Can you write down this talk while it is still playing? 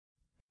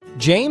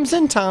James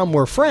and Tom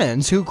were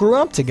friends who grew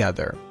up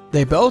together.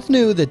 They both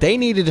knew that they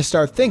needed to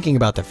start thinking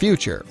about the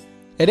future.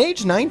 At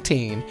age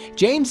 19,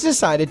 James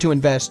decided to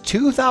invest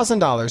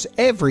 $2,000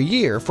 every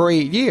year for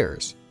 8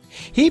 years.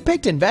 He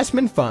picked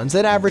investment funds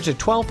that averaged a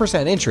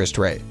 12% interest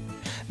rate.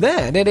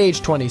 Then, at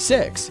age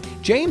 26,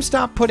 James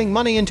stopped putting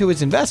money into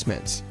his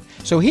investments,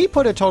 so he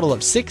put a total of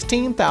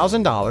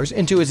 $16,000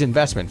 into his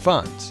investment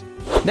funds.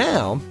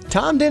 Now,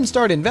 Tom didn't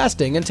start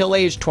investing until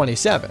age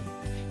 27.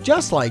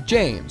 Just like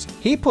James,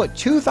 he put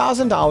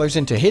 $2,000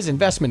 into his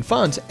investment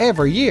funds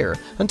every year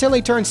until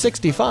he turned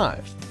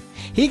 65.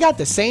 He got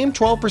the same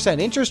 12%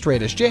 interest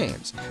rate as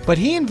James, but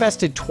he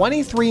invested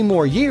 23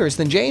 more years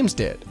than James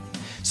did.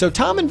 So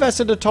Tom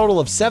invested a total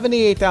of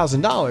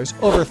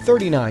 $78,000 over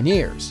 39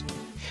 years.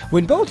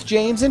 When both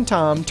James and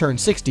Tom turned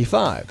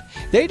 65,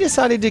 they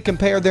decided to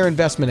compare their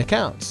investment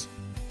accounts.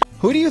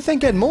 Who do you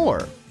think had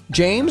more?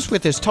 James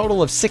with his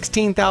total of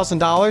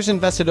 $16,000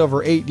 invested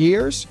over 8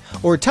 years,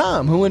 or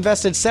Tom who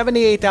invested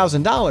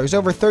 $78,000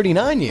 over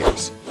 39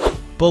 years?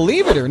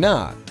 Believe it or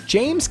not,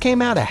 James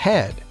came out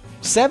ahead,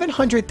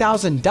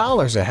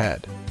 $700,000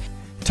 ahead.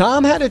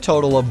 Tom had a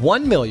total of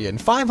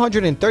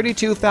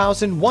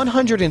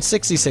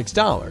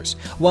 $1,532,166,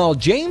 while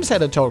James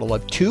had a total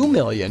of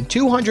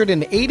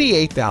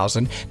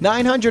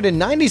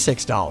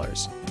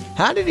 $2,288,996.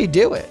 How did he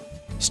do it?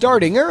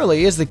 Starting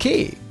early is the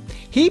key.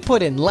 He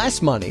put in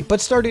less money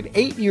but started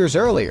 8 years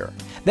earlier.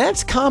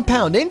 That's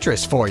compound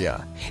interest for you.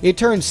 It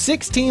turned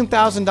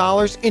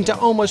 $16,000 into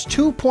almost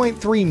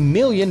 $2.3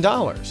 million.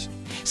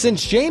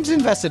 Since James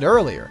invested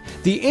earlier,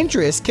 the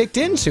interest kicked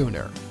in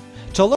sooner.